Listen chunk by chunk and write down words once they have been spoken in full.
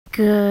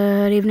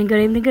Good evening,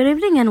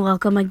 and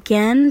welcome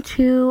again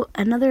to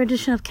another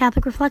edition of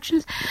Catholic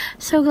Reflections.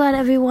 So glad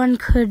everyone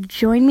could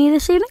join me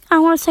this evening. I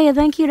want to say a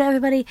thank you to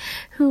everybody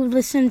who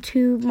listened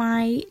to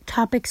my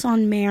topics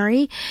on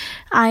Mary.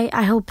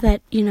 I hope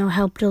that,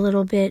 helped a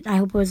little bit. I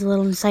hope it was a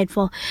little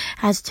insightful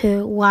as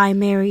to why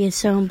Mary is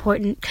so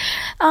important.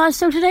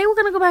 So today we're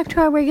going to go back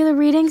to our regular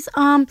readings.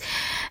 I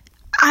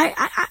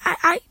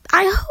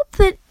hope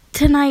that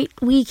tonight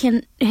we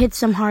can hit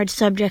some hard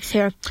subjects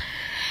here.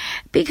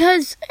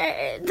 Because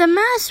the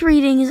Mass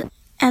readings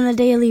and the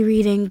daily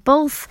reading,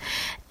 both,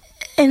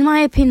 in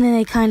my opinion,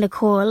 they kind of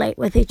correlate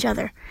with each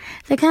other.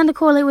 They kind of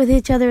correlate with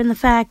each other in the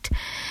fact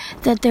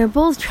that they're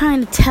both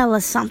trying to tell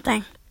us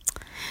something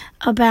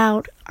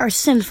about our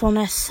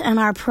sinfulness and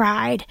our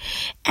pride,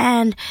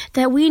 and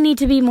that we need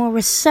to be more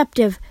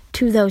receptive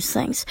to those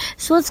things.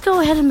 So let's go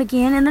ahead and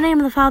begin. In the name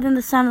of the Father, and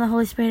the Son, and the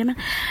Holy Spirit, amen.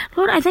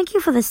 Lord, I thank you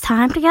for this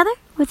time together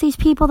with these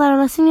people that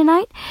are listening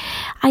tonight.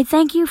 I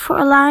thank you for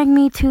allowing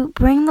me to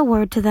bring the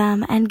word to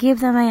them and give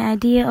them an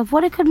idea of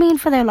what it could mean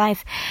for their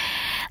life.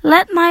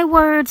 Let my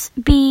words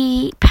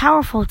be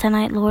powerful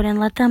tonight, Lord, and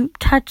let them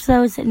touch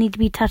those that need to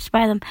be touched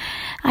by them.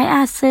 I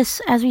ask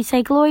this as we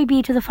say, glory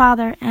be to the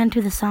Father, and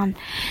to the Son,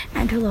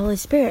 and to the Holy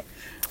Spirit,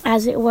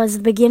 as it was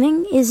the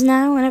beginning, is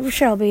now, and ever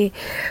shall be,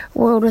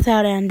 world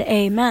without end.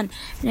 Amen. In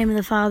the name of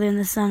the Father, and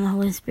the Son, and the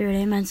Holy Spirit.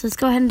 Amen. So let's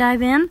go ahead and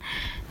dive in.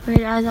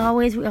 As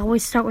always, we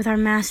always start with our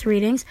Mass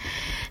readings.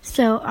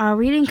 So our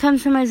reading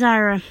comes from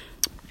Isaiah.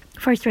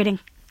 First reading.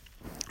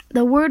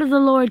 The word of the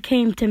Lord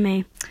came to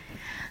me.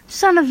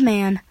 Son of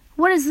man,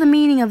 what is the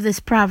meaning of this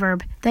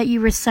proverb that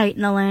you recite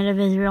in the land of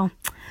Israel?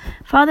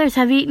 Fathers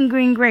have eaten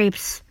green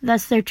grapes,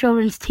 thus their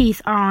children's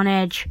teeth are on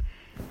edge.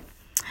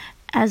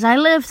 As I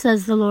live,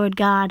 says the Lord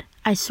God,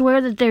 I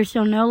swear that there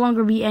shall no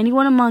longer be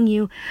anyone among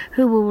you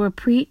who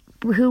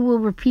will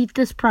repeat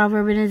this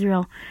proverb in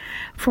Israel,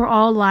 for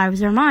all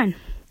lives are mine.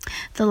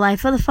 The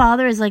life of the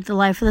Father is like the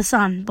life of the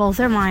Son,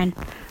 both are mine.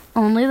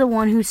 Only the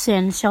one who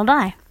sins shall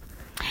die.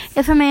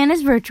 If a man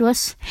is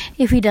virtuous,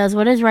 if he does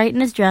what is right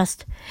and is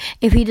just,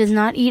 if he does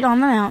not eat on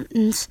the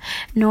mountains,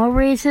 nor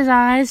raise his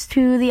eyes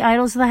to the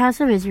idols of the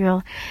house of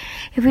Israel,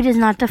 if he does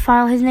not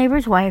defile his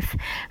neighbor's wife,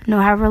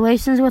 nor have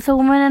relations with a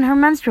woman in her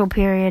menstrual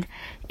period,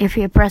 if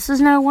he oppresses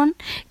no one,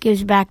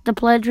 gives back the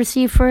pledge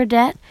received for a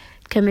debt,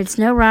 commits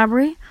no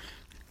robbery,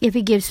 if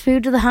he gives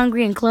food to the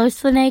hungry and clothes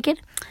to the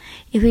naked,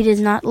 if he does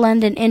not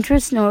lend in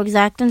interest nor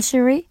exact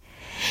usury,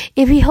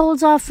 if he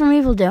holds off from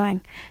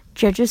evildoing,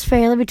 judges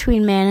fairly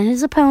between man and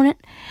his opponent,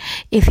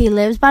 if he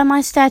lives by my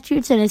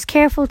statutes and is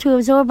careful to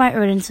observe my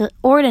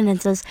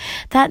ordinances,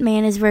 that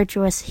man is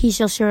virtuous, he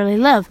shall surely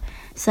live,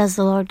 says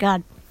the Lord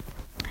God.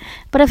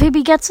 But if he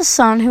begets a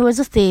son who is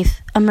a thief,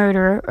 a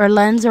murderer, or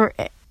lends or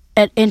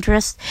at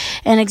interest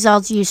and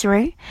exalts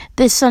usury,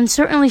 this son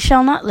certainly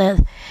shall not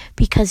live.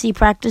 Because he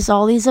practiced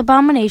all these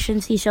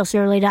abominations, he shall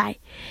surely die.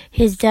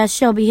 His death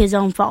shall be his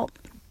own fault.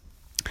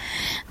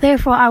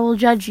 Therefore I will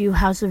judge you,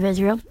 house of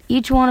Israel,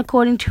 each one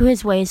according to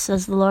his ways,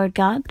 says the Lord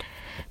God.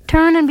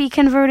 Turn and be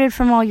converted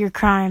from all your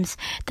crimes,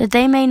 that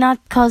they may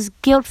not cause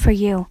guilt for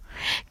you.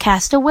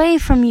 Cast away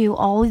from you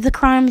all the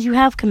crimes you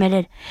have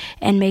committed,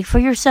 and make for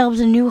yourselves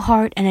a new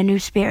heart and a new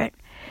spirit.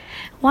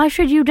 Why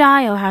should you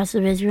die, O house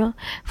of Israel?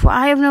 For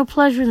I have no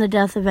pleasure in the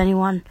death of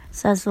anyone,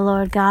 says the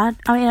Lord God.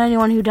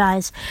 Anyone who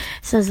dies,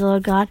 says the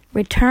Lord God.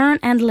 Return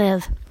and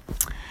live.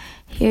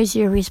 Here's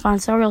your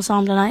responsorial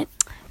psalm tonight.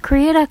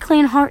 Create a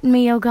clean heart in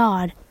me, O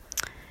God.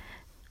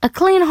 A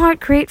clean heart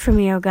create for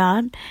me, O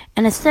God,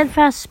 and a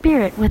steadfast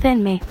spirit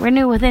within me,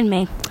 renew within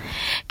me.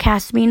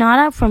 Cast me not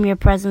out from your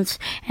presence,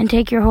 and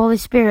take your Holy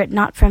Spirit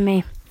not from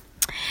me.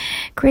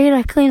 Create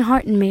a clean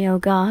heart in me, O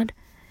God.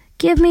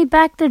 Give me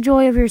back the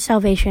joy of your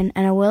salvation,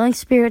 and a willing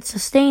spirit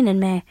sustain in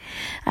me.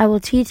 I will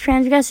teach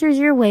transgressors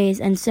your ways,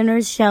 and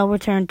sinners shall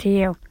return to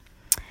you.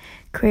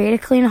 Create a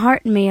clean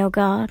heart in me, O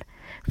God.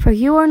 For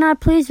you are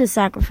not pleased with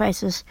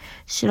sacrifices.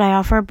 Should I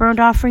offer a burnt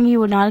offering, you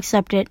would not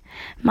accept it.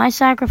 My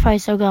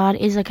sacrifice, O God,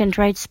 is a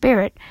contrite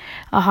spirit.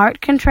 A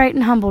heart contrite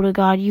and humble to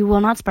God you will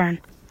not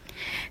spurn.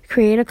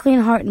 Create a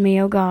clean heart in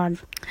me, O God.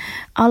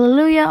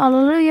 Alleluia,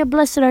 alleluia,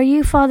 blessed are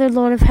you, Father,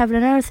 Lord of heaven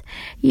and earth.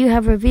 You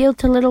have revealed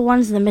to little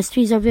ones the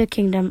mysteries of your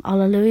kingdom.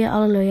 Alleluia,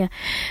 alleluia.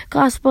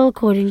 Gospel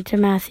according to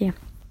Matthew.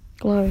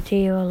 Glory to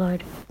you, O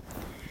Lord.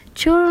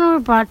 Children were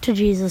brought to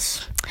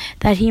Jesus,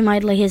 that he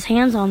might lay his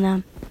hands on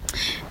them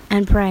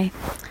and pray.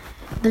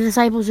 The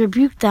disciples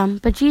rebuked them,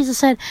 but Jesus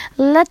said,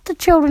 Let the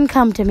children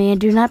come to me,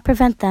 and do not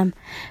prevent them,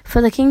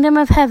 for the kingdom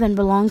of heaven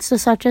belongs to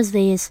such as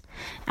these.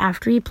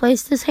 After he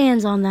placed his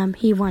hands on them,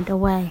 he went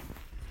away.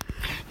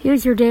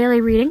 Here's your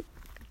daily reading.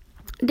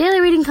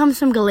 Daily reading comes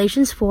from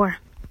Galatians 4.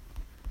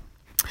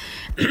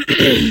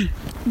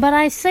 But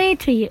I say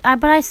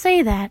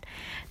that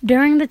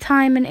during the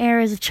time and heir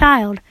as a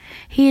child,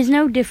 he is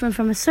no different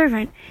from a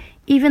servant,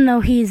 even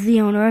though he is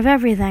the owner of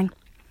everything.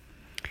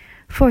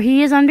 For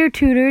he is under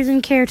tutors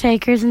and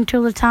caretakers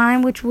until the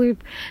time which was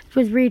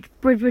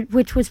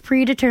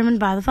predetermined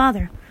by the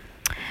Father.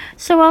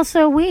 So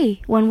also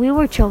we, when we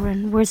were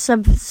children, were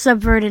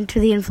subverted to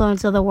the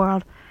influence of the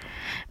world.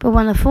 But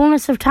when the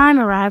fullness of time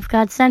arrived,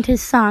 God sent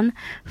his Son,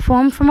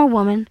 formed from a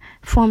woman,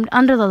 formed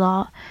under the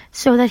law,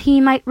 so that he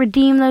might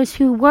redeem those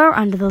who were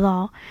under the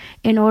law,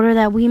 in order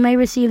that we may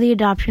receive the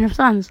adoption of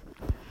sons.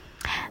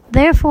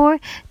 Therefore,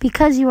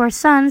 because you are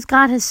sons,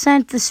 God has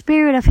sent the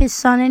Spirit of his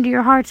Son into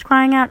your hearts,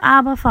 crying out,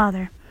 Abba,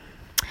 Father.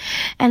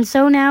 And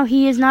so now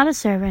he is not a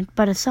servant,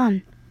 but a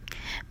son.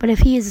 But if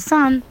he is a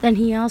son, then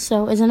he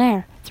also is an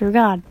heir, through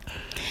God.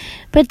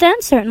 But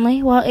then,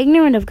 certainly, while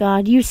ignorant of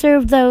God, you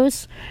serve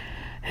those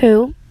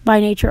who, by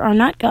nature, are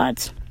not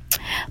gods.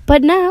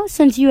 But now,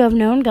 since you have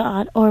known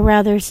God, or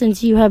rather,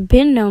 since you have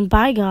been known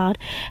by God,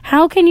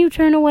 how can you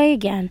turn away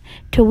again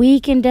to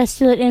weak and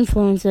desolate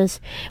influences,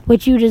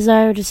 which you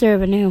desire to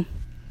serve anew?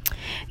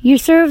 You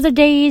serve the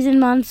days and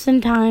months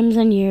and times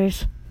and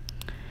years.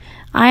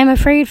 I am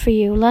afraid for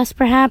you, lest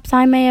perhaps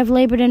I may have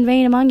labored in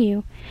vain among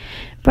you.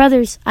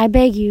 Brothers, I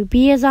beg you,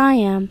 be as I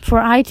am, for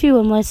I too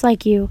am less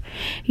like you.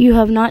 You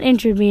have not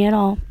injured me at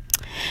all.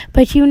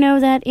 But you know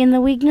that in the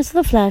weakness of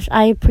the flesh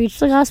I have preached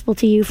the gospel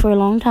to you for a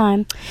long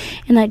time,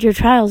 and that your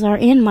trials are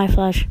in my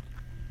flesh.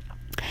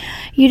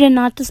 You did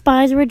not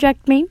despise or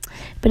reject me,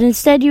 but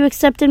instead you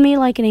accepted me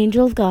like an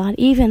angel of God,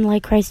 even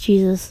like Christ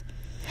Jesus.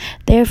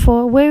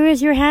 Therefore, where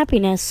is your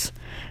happiness?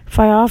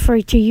 For I offer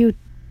to you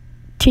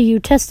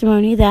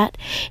testimony that,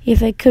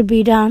 if it could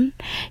be done,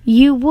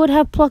 you would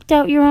have plucked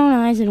out your own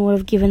eyes and would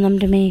have given them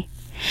to me.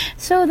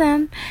 So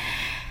then,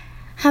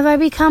 have I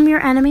become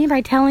your enemy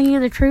by telling you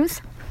the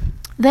truth?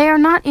 They are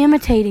not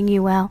imitating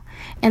you well,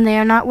 and they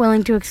are not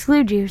willing to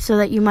exclude you, so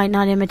that you might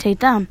not imitate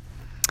them.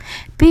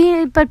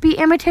 But be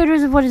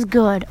imitators of what is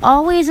good,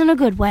 always in a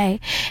good way,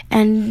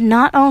 and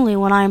not only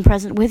when I am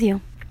present with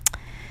you.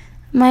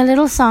 My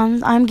little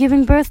sons, I am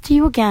giving birth to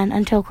you again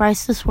until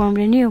Christ is formed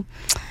in you.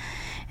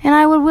 And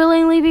I would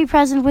willingly be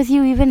present with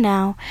you even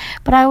now,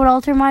 but I would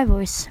alter my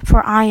voice,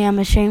 for I am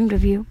ashamed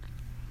of you.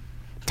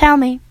 Tell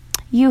me,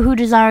 you who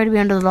desire to be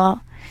under the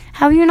law,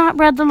 have you not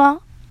read the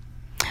law?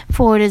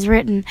 For it is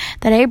written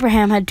that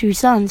Abraham had 2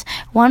 sons,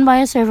 one by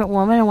a servant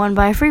woman and one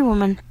by a free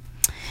woman.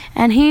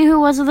 And he who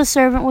was of the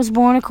servant was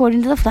born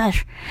according to the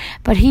flesh,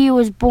 but he who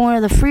was born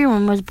of the free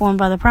woman was born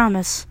by the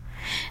promise.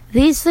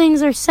 These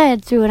things are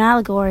said through an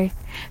allegory,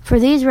 for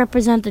these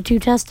represent the 2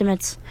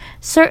 testaments.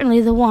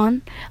 Certainly the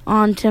one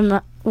on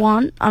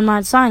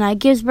Mount Sinai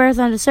gives birth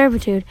unto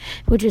servitude,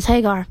 which is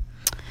Hagar.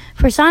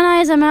 For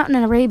Sinai is a mountain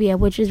in Arabia,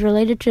 which is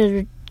related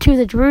to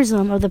the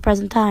Jerusalem of the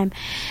present time,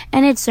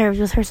 and it serves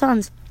with her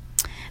sons.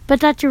 But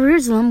that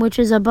Jerusalem which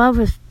is above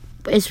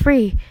is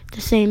free,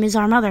 the same is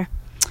our mother.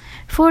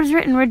 For it is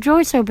written,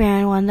 Rejoice, O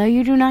barren one, though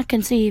you do not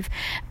conceive.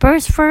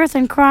 Burst forth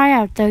and cry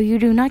out, though you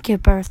do not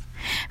give birth.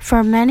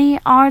 For many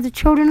are the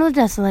children of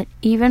the desolate,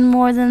 even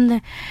more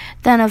than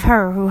of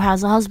her who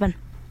has a husband.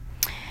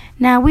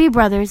 Now we,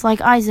 brothers, like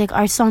Isaac,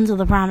 are sons of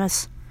the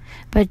promise.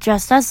 But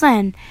just as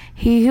then,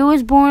 he who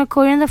was born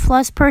according to the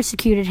flesh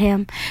persecuted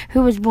him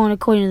who was born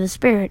according to the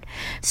Spirit,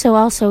 so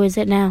also is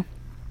it now.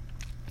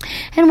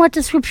 And what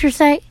does Scripture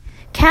say?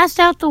 Cast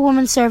out the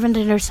woman servant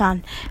and her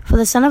son, for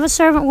the son of a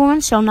servant woman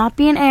shall not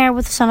be an heir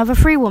with the son of a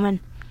free woman.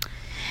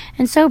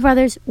 And so,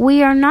 brothers,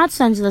 we are not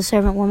sons of the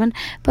servant woman,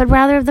 but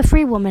rather of the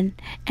free woman,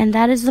 and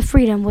that is the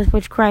freedom with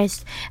which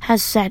Christ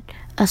has set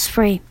us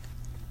free.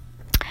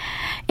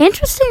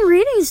 Interesting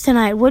readings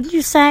tonight, wouldn't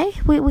you say?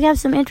 We have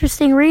some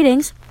interesting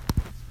readings.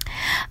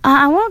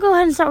 I want to go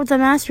ahead and start with the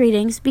mass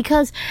readings,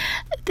 because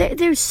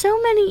there's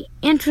so many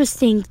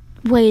interesting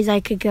ways I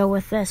could go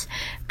with this,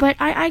 but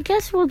I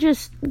guess we'll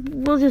just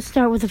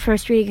start with the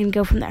first reading and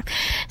go from there.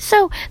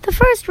 So the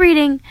first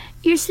reading,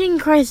 you're seeing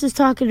Christ is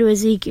talking to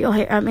Ezekiel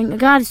here.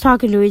 God is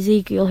talking to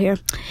Ezekiel here.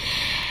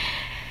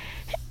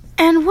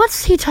 And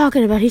what's he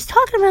talking about? He's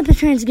talking about the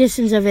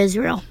transgressions of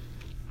Israel.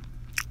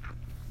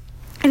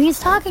 And he's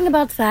talking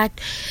about the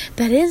fact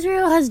that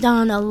Israel has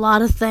done a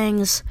lot of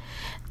things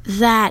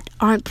that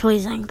aren't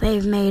pleasing.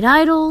 They've made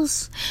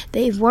idols.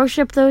 They've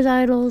worshipped those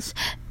idols.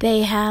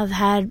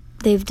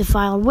 They've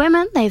defiled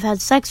women. They've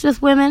had sex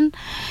with women.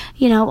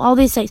 All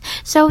these things.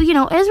 So,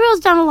 Israel's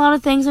done a lot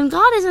of things, and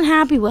God isn't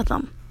happy with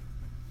them.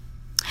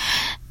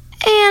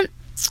 And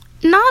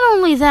not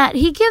only that,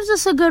 he gives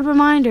us a good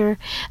reminder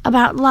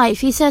about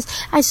life. He says,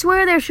 I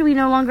swear there shall be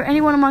no longer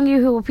anyone among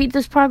you who will repeat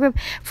this proverb,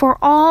 for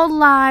all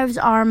lives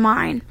are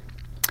mine.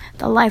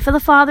 The life of the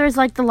Father is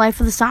like the life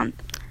of the Son.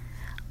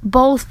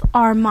 Both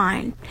are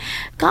mine.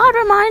 God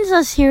reminds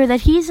us here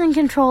that he's in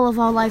control of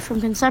all life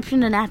from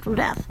conception to natural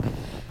death.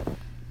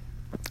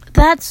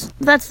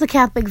 That's the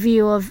Catholic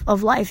view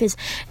of life, is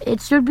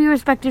it should be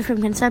respected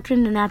from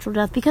conception to natural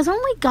death, because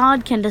only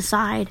God can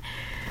decide,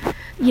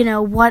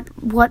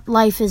 what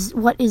life is,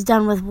 what is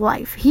done with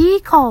life.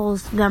 He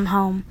calls them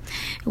home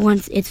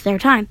once it's their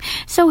time.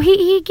 So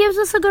he gives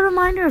us a good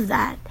reminder of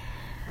that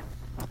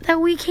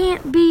we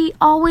can't be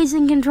always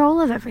in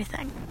control of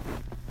everything.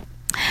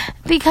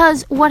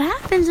 Because what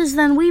happens is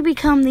then we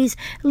become these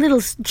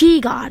little G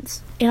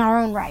gods in our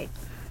own right.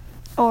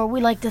 Or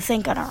we like to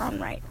think in our own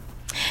right.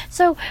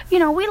 So,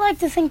 we like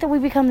to think that we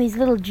become these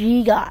little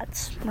G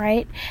gods,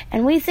 right?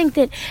 And we think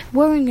that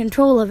we're in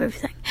control of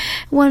everything,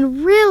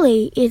 when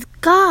really it's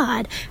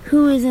God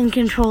who is in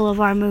control of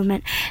our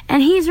movement,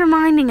 and He's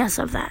reminding us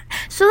of that.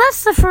 So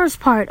that's the first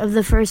part of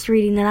the first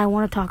reading that I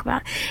want to talk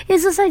about,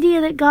 is this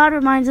idea that God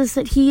reminds us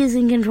that He is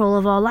in control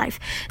of all life,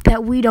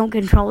 that we don't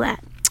control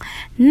that.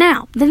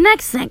 Now, the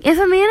next thing, if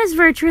a man is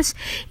virtuous,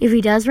 if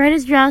he does right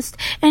is just,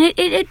 and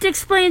it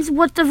explains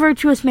what the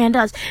virtuous man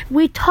does.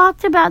 We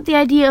talked about the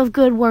idea of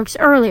good works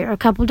earlier, a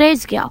couple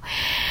days ago,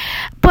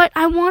 but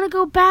I want to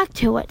go back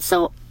to it.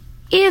 So,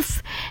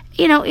 if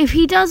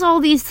he does all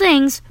these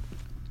things,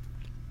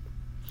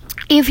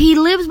 if he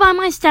lives by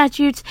my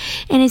statutes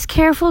and is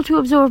careful to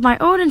observe my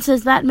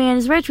ordinances, that man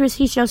is virtuous,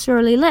 he shall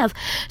surely live.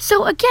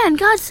 So again,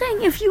 God's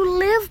saying, if you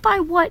live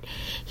by what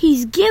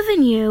He's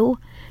given you,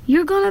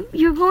 you're going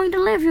to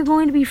live, you're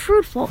going to be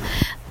fruitful.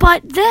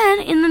 But then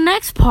in the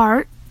next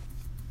part,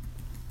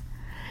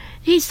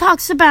 He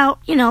talks about,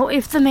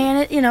 if the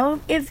man,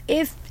 if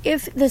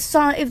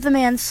the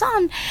man's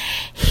son,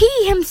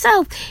 he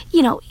himself,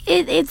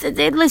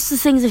 it lists the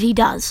things that he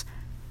does.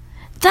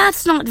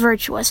 That's not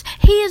virtuous.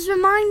 He is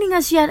reminding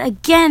us yet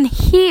again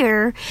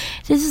here,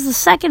 this is the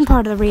second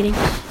part of the reading,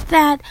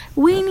 that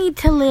we need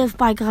to live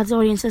by God's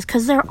ordinances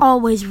because they're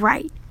always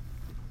right.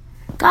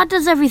 God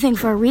does everything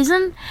for a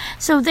reason,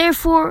 so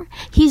therefore,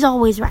 He's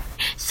always right.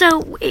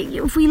 So,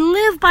 if we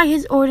live by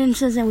His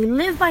ordinances and we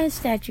live by His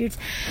statutes,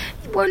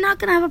 we're not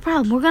going to have a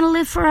problem. We're going to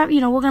live forever,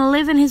 we're going to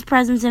live in His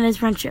presence and His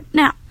friendship.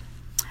 Now,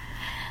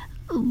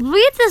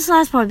 read this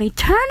last part with me.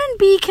 Turn and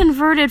be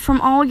converted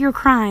from all your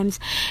crimes,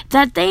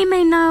 that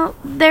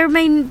there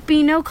may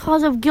be no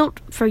cause of guilt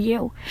for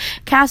you.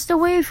 Cast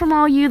away from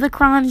all you the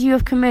crimes you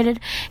have committed,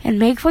 and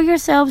make for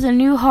yourselves a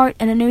new heart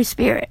and a new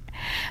spirit.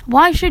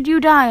 Why should you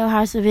die, O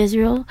house of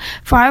Israel?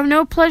 For I have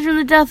no pleasure in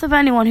the death of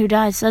anyone who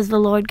dies, says the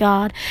Lord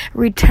God.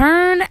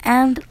 Return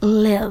and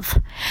live.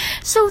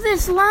 So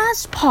this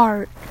last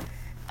part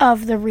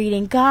of the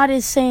reading, God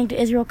is saying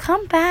to Israel,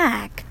 come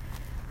back.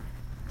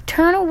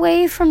 Turn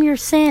away from your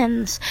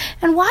sins.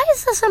 And why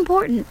is this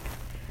important?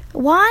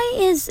 Why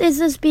is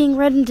this being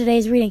read in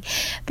today's reading?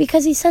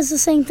 Because He says the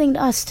same thing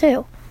to us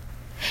too.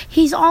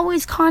 He's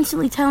always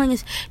constantly telling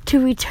us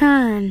to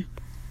return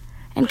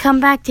and come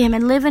back to Him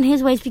and live in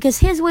His ways, because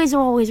His ways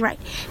are always right.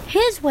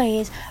 His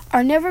ways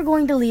are never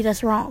going to lead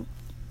us wrong.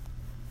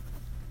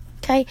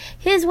 Okay?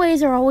 His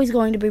ways are always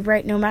going to be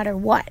right no matter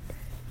what.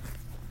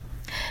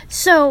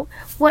 So,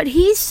 what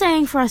He's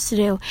saying for us to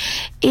do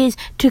is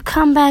to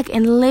come back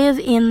and live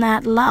in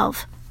that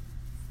love.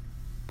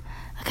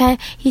 Okay?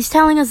 He's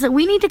telling us that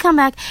we need to come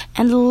back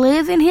and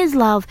live in His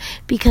love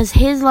because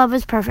His love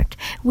is perfect.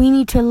 We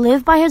need to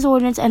live by His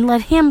ordinance and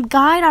let Him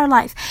guide our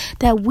life.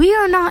 That we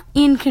are not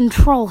in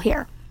control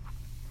here.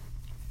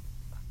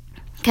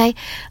 Okay?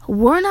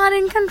 We're not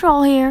in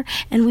control here,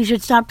 and we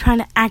should stop trying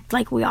to act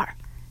like we are.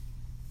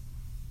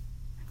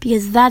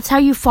 Because that's how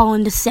you fall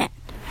into sin.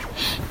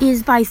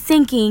 Is by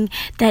thinking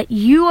that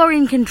you are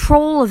in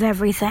control of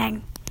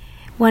everything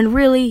when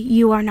really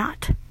you are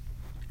not.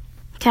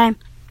 Okay?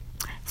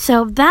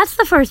 So that's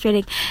the first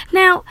reading.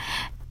 Now,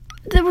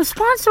 the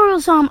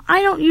responsorial psalm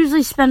I don't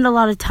usually spend a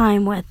lot of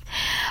time with,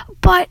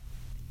 but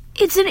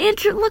it's an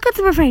look at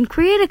the refrain.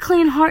 Create a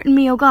clean heart in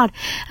me, O God.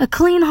 A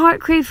clean heart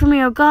create for me,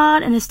 O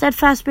God, and a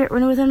steadfast spirit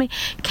renew within me.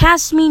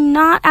 Cast me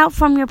not out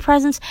from your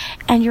presence,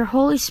 and your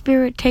Holy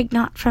Spirit take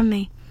not from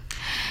me.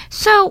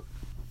 So,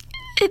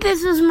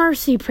 this is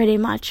mercy pretty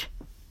much.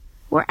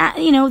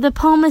 The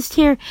psalmist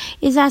here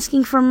is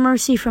asking for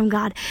mercy from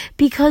God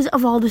because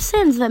of all the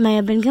sins that may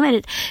have been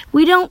committed.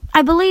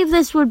 I believe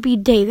this would be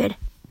David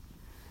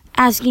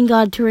asking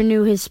God to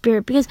renew his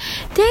spirit, because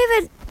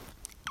David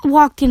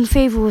walked in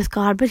favor with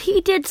God, but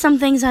he did some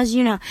things, as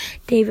you know.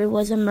 David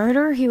was a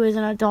murderer, he was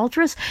an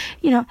adulteress,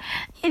 and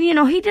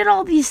he did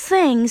all these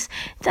things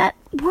that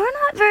were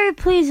not very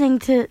pleasing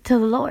to the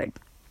Lord.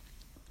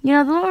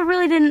 The Lord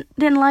really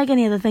didn't like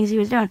any of the things he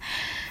was doing.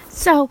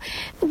 So,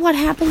 what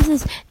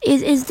happens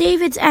is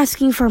David's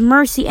asking for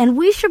mercy, and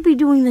we should be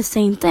doing the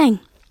same thing.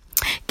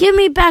 Give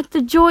me back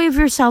the joy of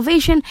your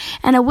salvation,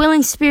 and a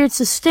willing spirit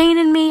sustain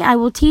in me. I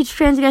will teach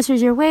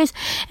transgressors your ways,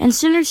 and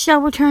sinners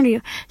shall return to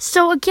you.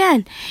 So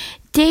again,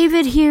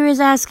 David here is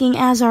asking,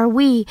 as are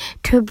we,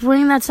 to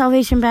bring that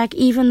salvation back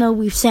even though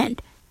we've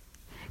sinned.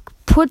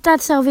 Put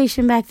that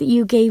salvation back that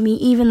you gave me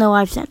even though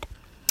I've sinned.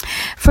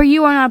 For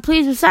you are not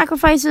pleased with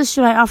sacrifices.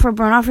 Should I offer a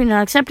burnt offering,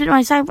 not accept it?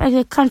 My sacrifice,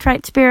 a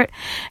contrite spirit,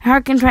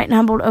 heart contrite and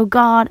humbled, O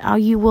God,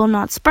 you will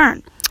not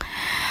spurn.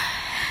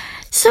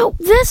 So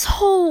this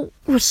whole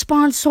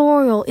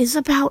responsorial is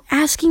about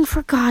asking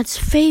for God's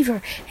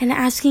favor and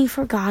asking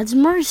for God's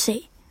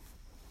mercy.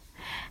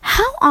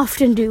 How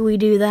often do we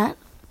do that?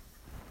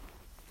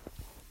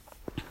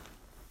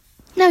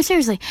 No,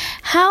 seriously,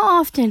 how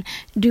often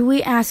do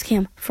we ask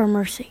Him for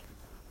mercy?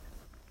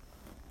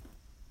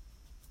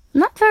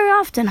 Not very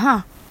often,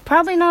 huh?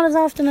 Probably not as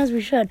often as we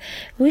should.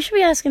 We should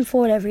be asking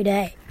for it every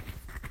day.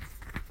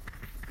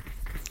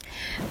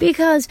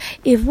 Because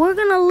if we're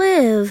going to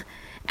live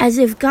as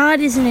if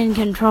God isn't in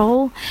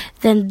control,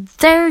 then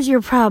there's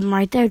your problem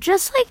right there.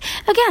 Just like,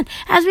 again,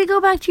 as we go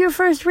back to your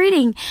first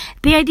reading,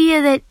 the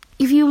idea that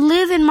if you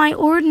live in my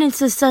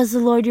ordinances, says the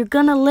Lord, you're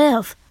going to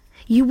live.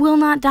 You will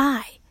not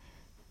die.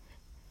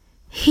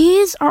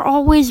 His are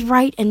always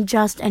right and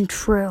just and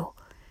true.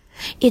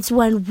 It's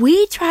when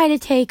we try to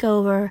take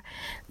over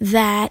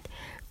that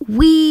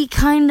we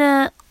kind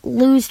of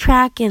lose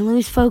track and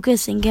lose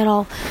focus and get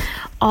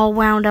all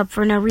wound up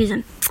for no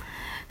reason.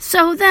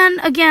 So then,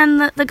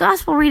 again, the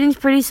gospel reading's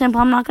pretty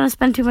simple. I'm not going to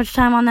spend too much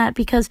time on that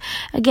because,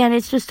 again,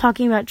 it's just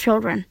talking about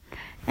children.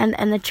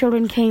 And the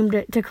children came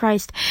to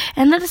Christ.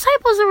 And the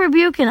disciples are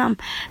rebuking them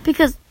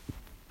because,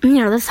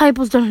 the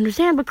disciples don't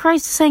understand. But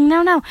Christ is saying,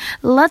 no,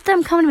 let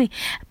them come to me.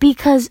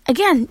 Because,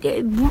 again,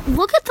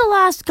 look at the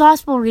last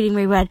gospel reading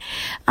we read.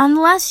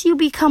 Unless you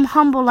become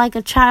humble like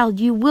a child,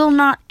 you will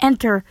not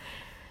enter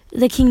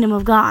the kingdom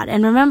of God.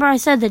 And remember I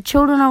said that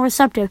children are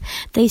receptive.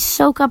 They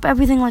soak up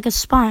everything like a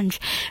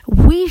sponge.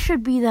 We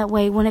should be that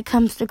way when it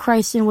comes to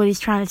Christ and what he's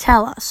trying to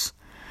tell us.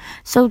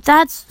 So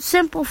that's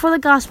simple for the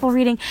gospel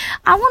reading.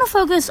 I want to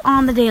focus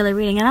on the daily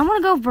reading, and I want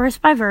to go verse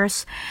by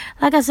verse.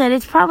 Like I said,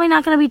 it's probably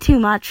not going to be too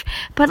much,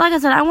 but like I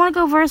said, I want to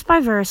go verse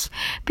by verse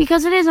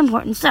because it is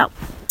important. So,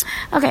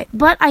 okay,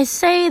 but I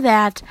say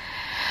that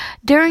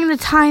during the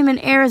time and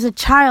heir as a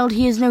child,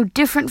 he is no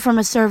different from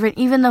a servant,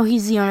 even though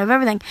he's the owner of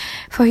everything.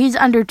 For he's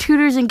under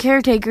tutors and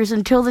caretakers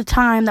until the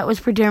time that was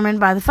predetermined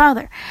by the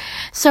Father.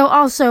 So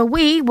also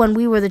we, when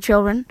we were the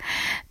children,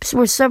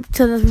 were subject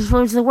to the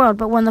influence of the world.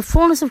 But when the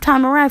fullness of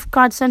time arrived,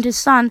 God sent his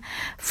Son,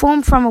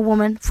 formed from a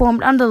woman,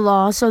 formed under the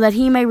law, so that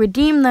he may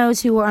redeem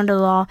those who were under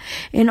the law,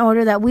 in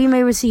order that we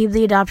may receive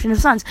the adoption of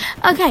sons.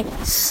 Okay,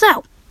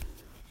 so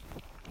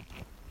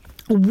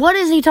what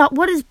is he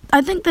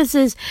I think this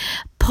is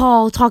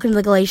Paul talking to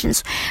the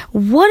Galatians.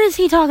 What is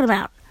he talking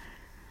about?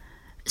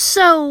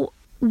 So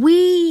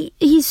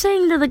he's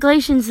saying to the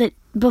Galatians that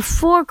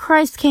before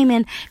Christ came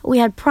in, we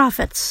had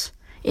prophets.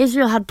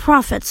 Israel had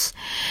prophets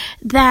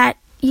that,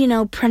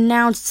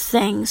 pronounced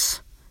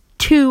things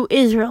to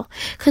Israel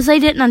because they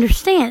didn't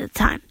understand at the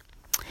time.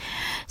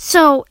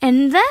 So,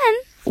 and then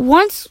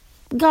once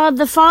God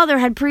the Father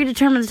had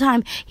predetermined the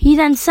time, he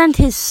then sent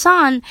his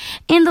Son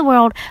in the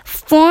world,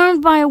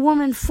 formed by a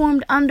woman,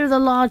 formed under the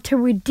law, to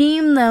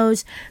redeem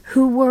those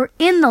who were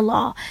in the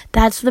law.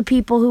 That's the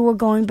people who were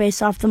going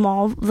based off the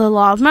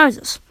law of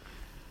Moses,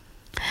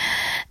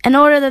 in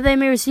order that they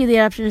may receive the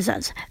adoption of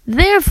sons.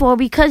 Therefore,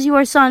 because you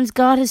are sons,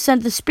 God has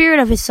sent the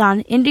Spirit of his Son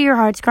into your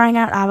hearts, crying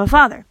out, Abba,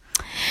 Father.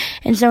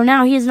 And so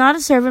now he is not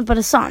a servant, but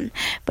a son.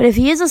 But if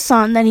he is a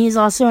son, then he is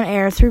also an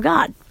heir through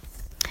God.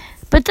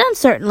 But then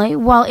certainly,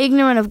 while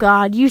ignorant of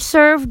God, you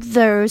served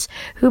those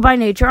who by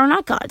nature are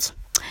not gods.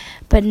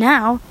 But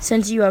now,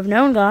 since you have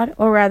known God,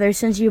 or rather,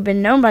 since you have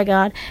been known by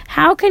God,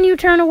 how can you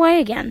turn away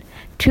again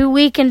to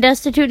weak and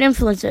destitute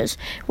influences,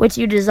 which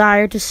you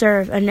desire to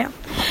serve anew?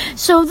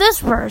 So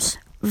this verse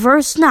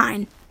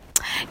 9,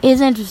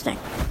 is interesting.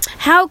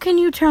 How can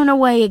you turn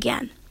away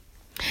again?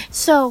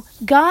 So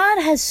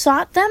God has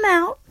sought them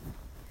out,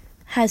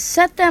 has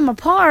set them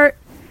apart,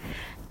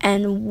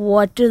 and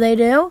what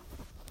do?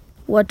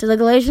 What do the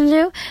Galatians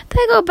do?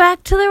 They go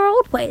back to their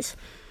old ways.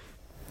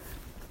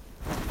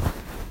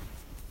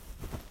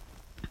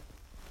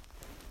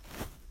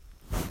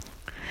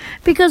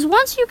 Because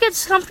once you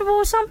get comfortable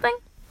with something,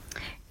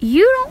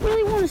 you don't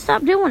really want to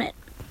stop doing it.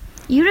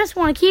 You just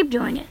want to keep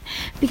doing it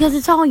because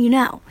it's all you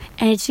know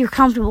and you're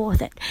comfortable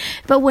with it.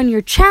 But when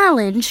you're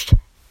challenged,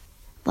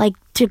 like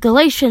to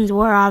Galatians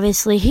were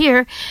obviously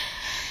here,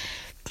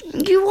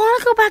 you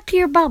want to go back to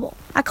your bubble.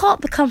 I call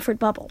it the comfort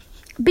bubble.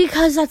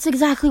 Because that's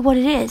exactly what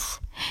it is.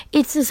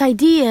 It's this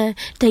idea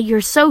that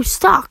you're so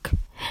stuck.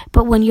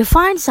 But when you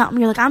find something,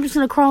 you're like, I'm just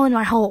going to crawl in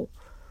my hole.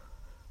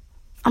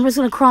 I'm just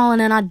going to crawl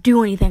in and not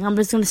do anything. I'm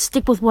just going to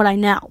stick with what I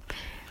know.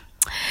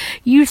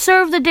 You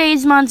serve the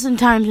days, months, and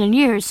times, and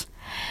years.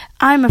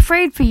 I'm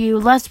afraid for you,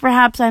 lest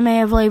perhaps I may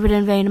have labored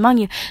in vain among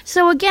you.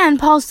 So again,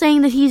 Paul's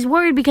saying that he's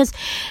worried because,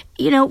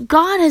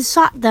 God has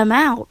sought them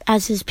out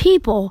as his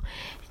people.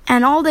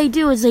 And all they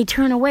do is they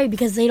turn away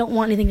because they don't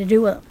want anything to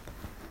do with them.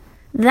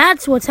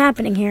 That's what's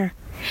happening here,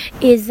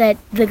 is that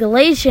the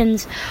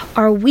Galatians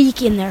are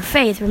weak in their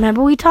faith.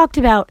 Remember, we talked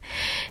about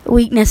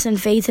weakness in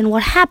faith and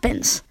what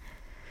happens.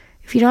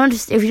 If you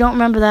don't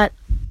remember that,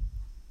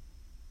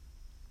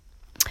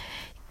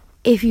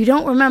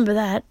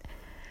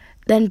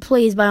 then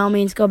please, by all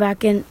means, go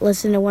back and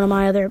listen to one of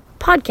my other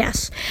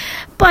podcasts.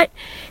 But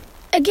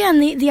again,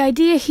 the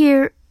idea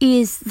here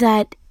is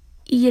that,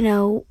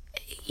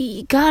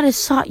 God has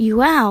sought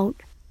you out,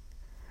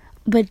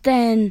 but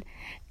then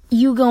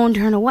you go and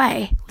turn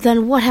away.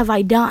 Then what have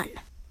I done?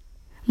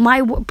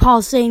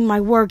 Paul's saying my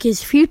work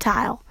is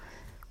futile.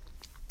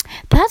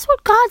 That's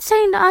what God's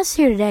saying to us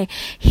here today.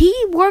 He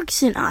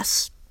works in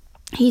us.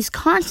 He's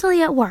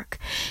constantly at work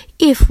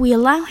if we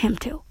allow him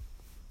to.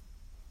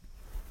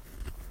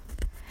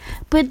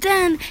 But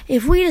then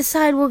if we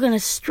decide we're going to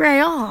stray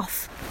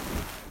off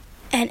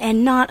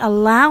and not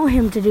allow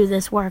him to do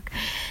this work,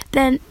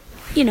 then,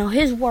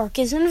 his work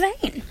is in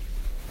vain.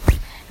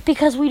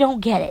 because we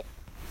don't get it.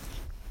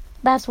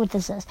 That's what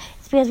this is.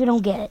 It's because we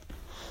don't get it.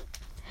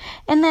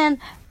 And then,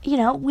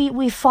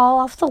 we fall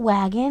off the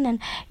wagon and,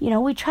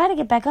 we try to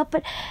get back up.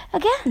 But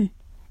again,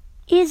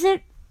 is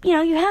it,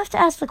 you have to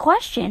ask the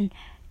question,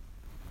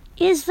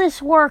 is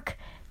this work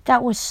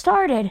that was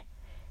started,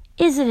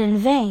 is it in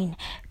vain?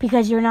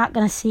 Because you're not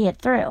going to see it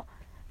through.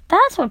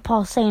 That's what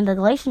Paul's saying to the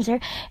Galatians here.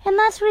 And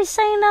that's what he's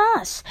saying to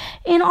us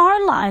in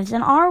our lives,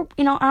 in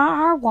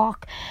our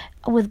walk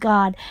with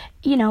God.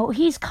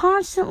 He's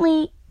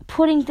constantly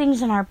putting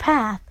things in our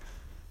path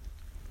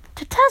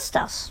to test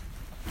us,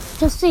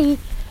 to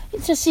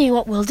see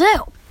what we'll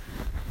do.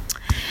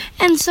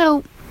 And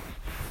so,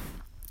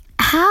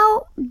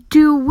 how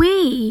do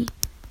we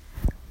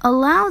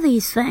allow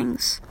these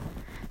things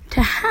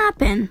to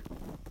happen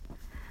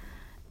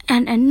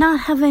and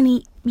not have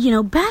any,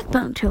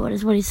 backbone to it,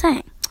 is what he's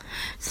saying.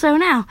 So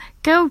now,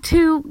 go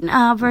to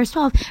verse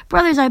 12.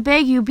 Brothers, I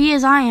beg you, be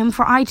as I am,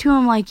 for I too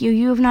am like you.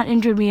 You have not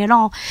injured me at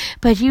all.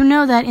 But you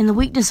know that in the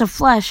weakness of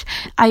flesh,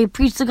 I have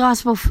preached the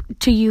gospel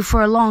to you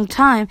for a long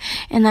time,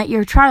 and that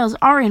your trials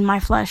are in my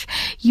flesh.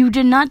 You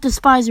did not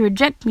despise or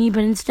reject me,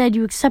 but instead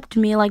you accepted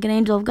me like an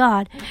angel of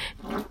God,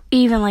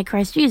 even like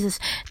Christ Jesus.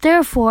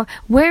 Therefore,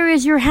 where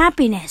is your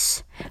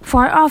happiness?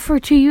 For I offer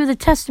to you the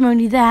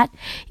testimony that,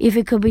 if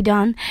it could be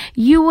done,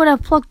 you would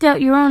have plucked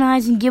out your own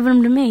eyes and given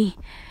them to me.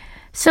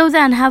 So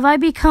then, have I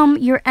become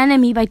your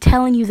enemy by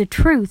telling you the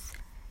truth?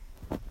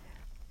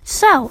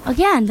 So,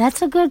 again,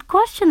 that's a good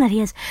question that he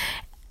has.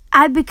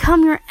 I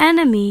become your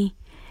enemy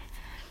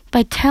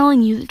by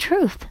telling you the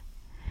truth.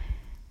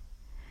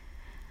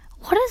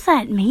 What does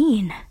that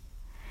mean?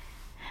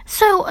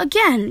 So,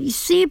 again, you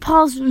see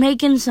Paul's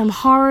making some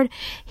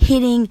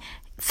hard-hitting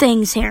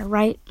things here,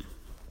 right?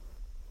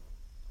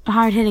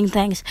 Hard-hitting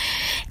things.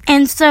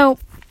 And so,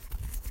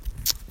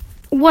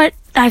 what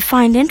I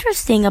find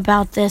interesting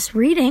about this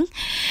reading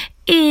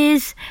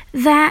is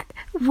that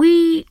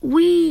we're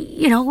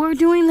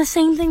doing the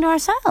same thing to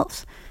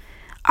ourselves.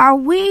 Are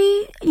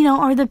we,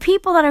 are the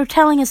people that are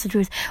telling us the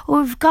truth,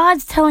 or if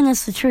God's telling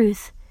us the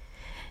truth,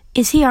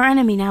 is he our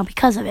enemy now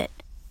because of it?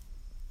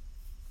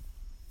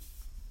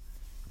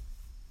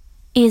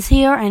 Is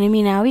he our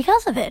enemy now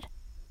because of it?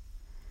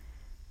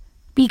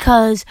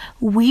 Because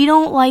we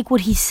don't like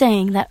what he's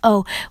saying, that,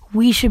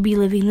 we should be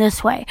living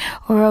this way,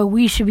 or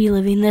we should be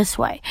living this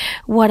way,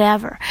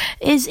 whatever.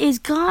 Is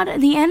God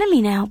the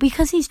enemy now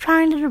because he's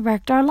trying to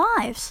direct our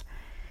lives?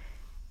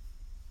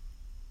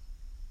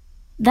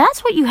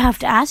 That's what you have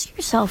to ask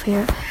yourself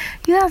here.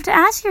 You have to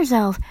ask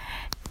yourself,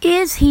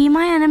 is he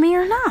my enemy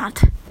or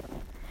not?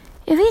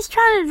 If he's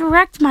trying to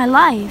direct my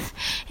life,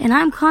 and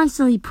I'm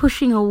constantly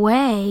pushing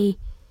away,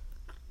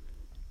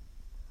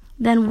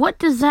 then what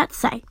does that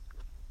say?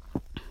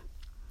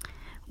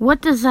 What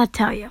does that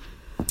tell you?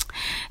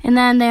 And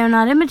then they are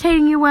not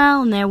imitating you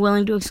well, and they are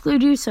willing to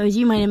exclude you, so as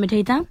you might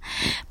imitate them.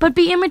 But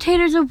be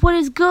imitators of what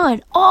is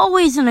good,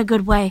 always in a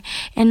good way,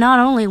 and not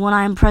only when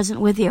I am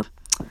present with you.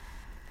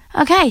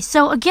 Okay,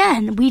 so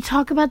again, we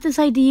talk about this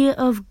idea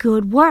of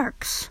good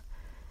works.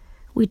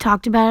 We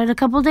talked about it a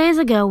couple days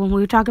ago when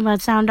we were talking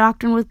about sound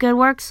doctrine with good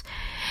works.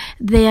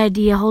 The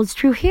idea holds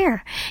true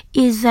here,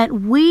 is that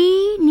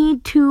we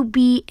need to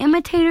be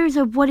imitators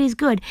of what is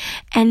good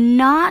and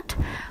not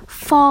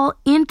fall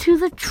into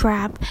the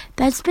trap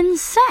that's been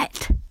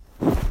set.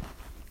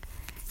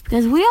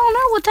 Because we all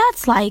know what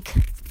that's like,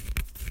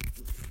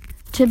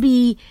 to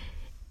be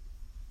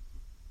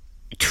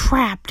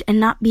trapped and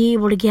not be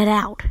able to get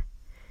out.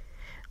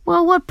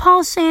 Well, what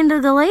Paul's saying to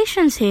the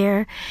Galatians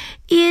here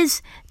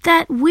is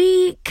that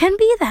we can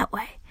be that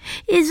way.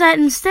 Is that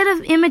instead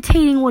of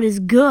imitating what is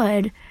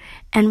good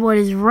and what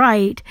is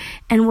right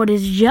and what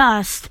is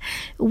just,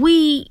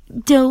 we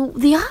do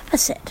the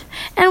opposite.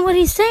 And what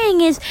he's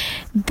saying is,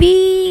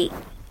 be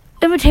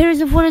imitators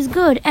of what is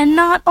good, and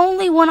not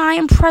only when I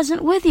am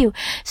present with you.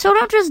 So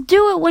don't just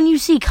do it when you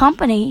see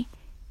company.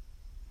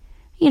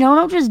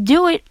 Don't just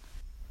do it,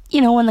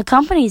 when the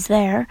company's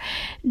there.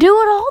 Do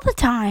it all the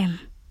time.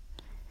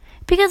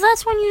 Because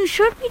that's when you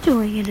should be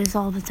doing it, is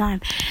all the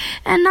time.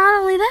 And not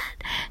only that,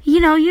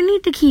 you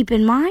need to keep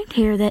in mind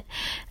here that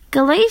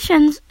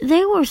Galatians,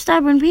 they were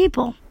stubborn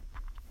people.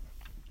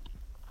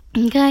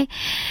 Okay?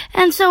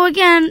 And so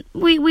again,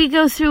 we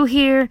go through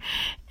here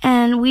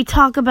and we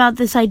talk about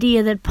this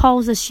idea that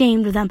Paul's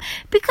ashamed of them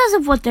because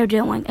of what they're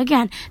doing.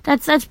 Again,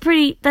 that's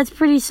pretty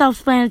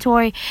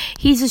self-explanatory.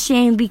 He's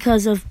ashamed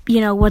because of,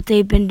 what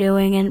they've been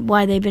doing and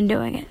why they've been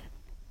doing it.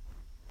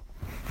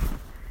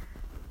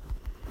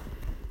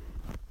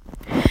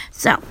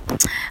 So,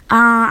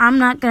 I'm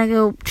not going to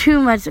go too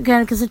much,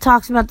 again, because it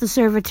talks about the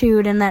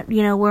servitude and that,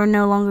 we're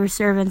no longer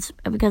servants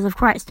because of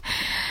Christ.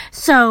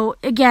 So,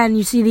 again,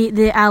 you see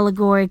the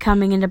allegory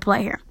coming into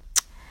play here.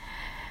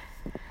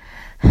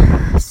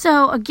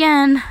 So,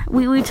 again,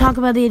 we talk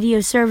about the idea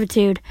of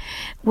servitude.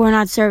 We're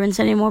not servants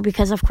anymore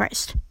because of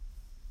Christ.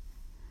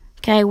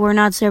 Okay, we're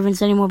not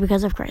servants anymore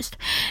because of Christ.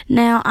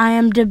 Now,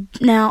 to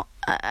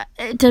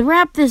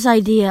wrap this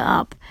idea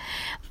up,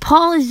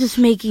 Paul is just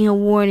making a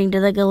warning to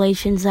the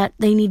Galatians that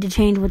they need to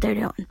change what they're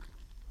doing.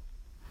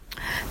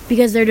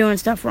 because they're doing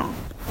stuff wrong.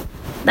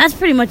 That's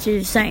pretty much what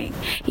he's saying.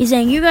 He's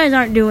saying, you guys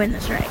aren't doing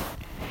this right.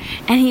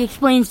 And he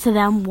explains to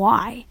them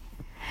why.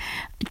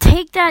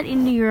 Take that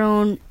into your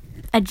own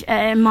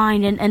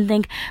mind and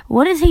think,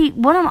 what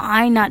am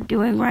I not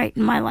doing right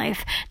in my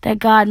life that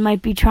God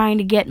might be trying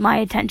to get my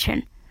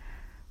attention?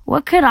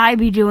 What could I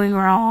be doing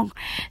wrong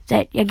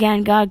that,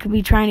 again, God could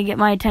be trying to get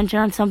my attention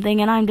on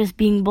something and I'm just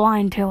being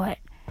blind to it?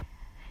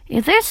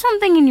 If there's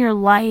something in your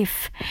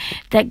life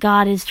that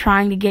God is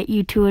trying to get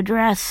you to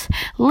address,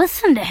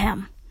 listen to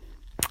him.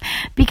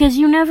 Because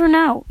you never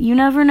know. You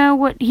never know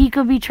what he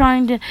could be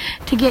trying to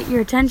get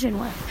your attention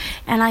with.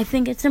 And I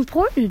think it's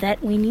important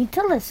that we need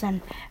to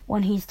listen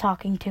when he's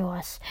talking to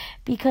us.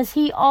 Because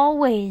he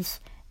always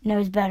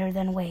knows better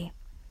than we.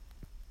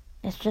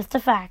 It's just a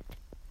fact.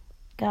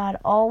 God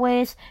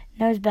always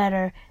knows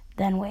better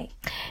than we.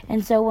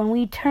 And so when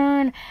we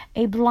turn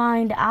a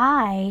blind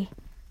eye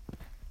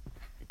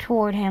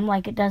toward him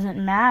like it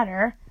doesn't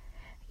matter,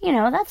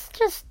 that's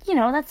just,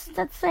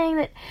 that's saying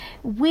that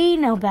we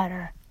know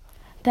better.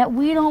 That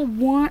we don't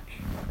want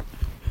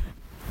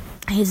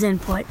his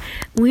input.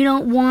 We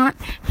don't want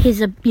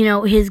his,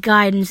 his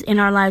guidance in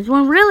our lives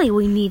when really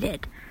we need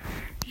it.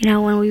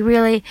 When we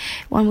really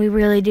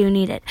do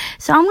need it.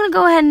 So I'm going to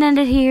go ahead and end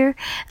it here.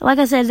 Like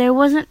I said, there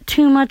wasn't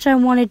too much I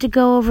wanted to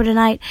go over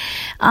tonight.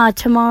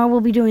 Tomorrow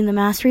we'll be doing the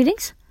mass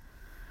readings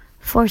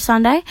for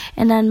Sunday.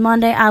 And then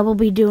Monday I will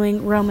be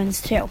doing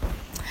Romans 2.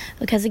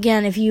 Because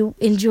again, if you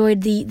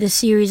enjoyed the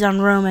series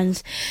on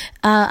Romans,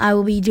 I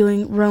will be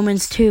doing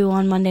Romans 2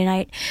 on Monday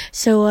night.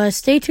 So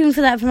stay tuned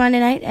for that for Monday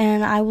night,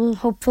 and I will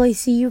hopefully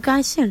see you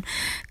guys soon.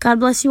 God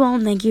bless you all,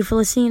 and thank you for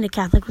listening to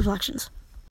Catholic Reflections.